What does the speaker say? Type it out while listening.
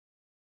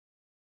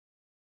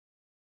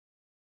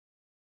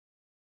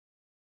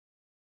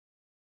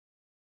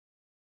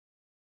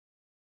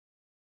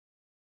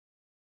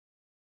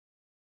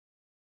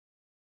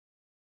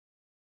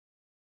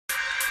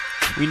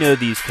We know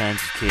these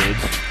kinds of kids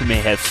who may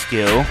have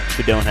skill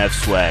but don't have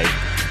swag.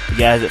 The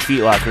guys at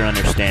Feet Locker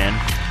understand.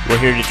 We're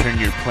here to turn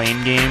your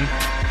plain game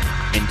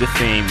into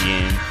fame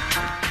game.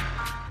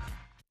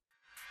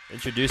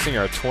 Introducing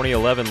our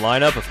 2011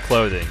 lineup of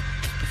clothing.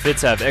 The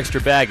fits have extra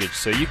baggage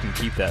so you can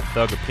keep that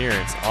thug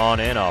appearance on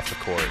and off the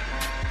court.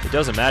 It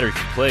doesn't matter if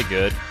you play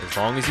good, as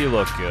long as you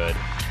look good.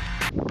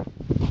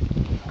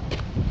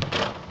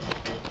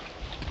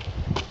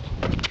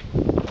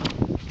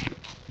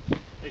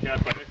 Hey, can I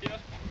play with you?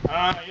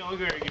 You look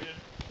very good.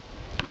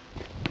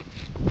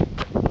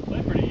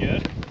 Play pretty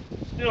good.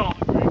 Still don't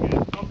look very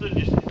good. Something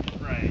just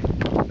isn't right.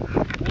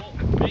 Well,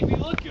 make me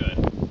look good.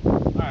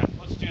 Alright,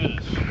 let's do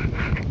this.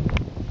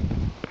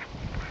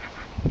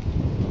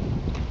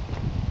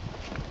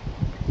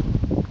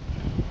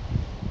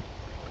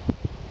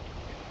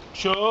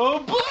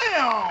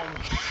 Shablam!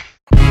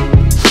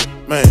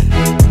 Man.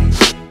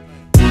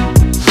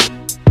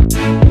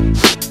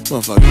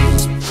 Motherfucker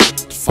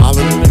just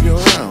following the nigga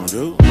around,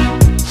 dude.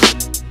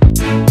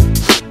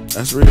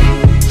 That's real.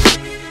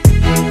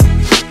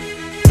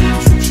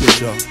 True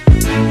shit, y'all.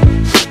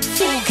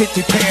 Fool, get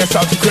your pants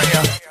off the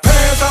ground.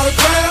 Pants on the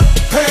ground,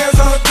 pants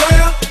on the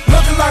ground.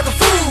 Looking like a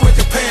fool with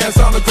your pants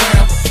on the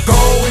ground.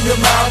 Go in your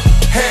mouth,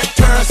 head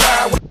turn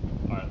sideways.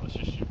 Alright, let's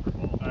just shoot for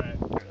ball.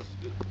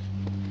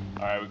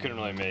 Alright, we couldn't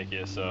really make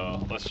it,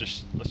 so let's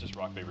just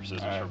rock, paper,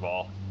 scissors for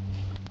ball.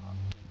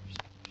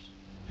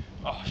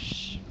 Oh,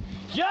 shit.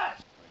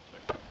 Yes!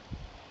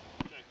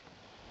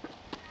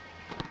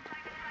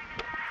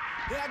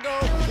 There I go.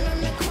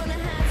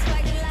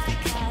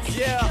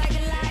 Yeah.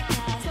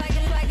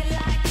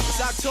 It's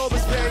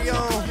October's very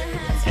own.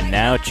 And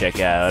now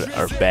check out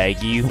our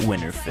baggy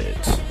winter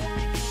fits.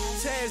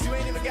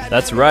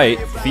 That's right,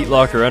 Feet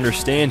Locker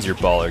understands your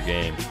baller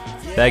game.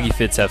 Baggy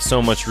fits have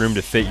so much room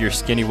to fit your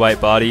skinny white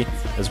body,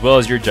 as well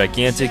as your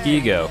gigantic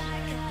ego.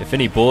 If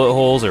any bullet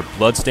holes or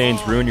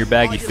bloodstains ruin your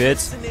baggy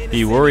fits,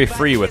 be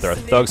worry-free with our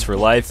Thugs for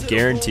Life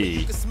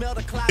guarantee.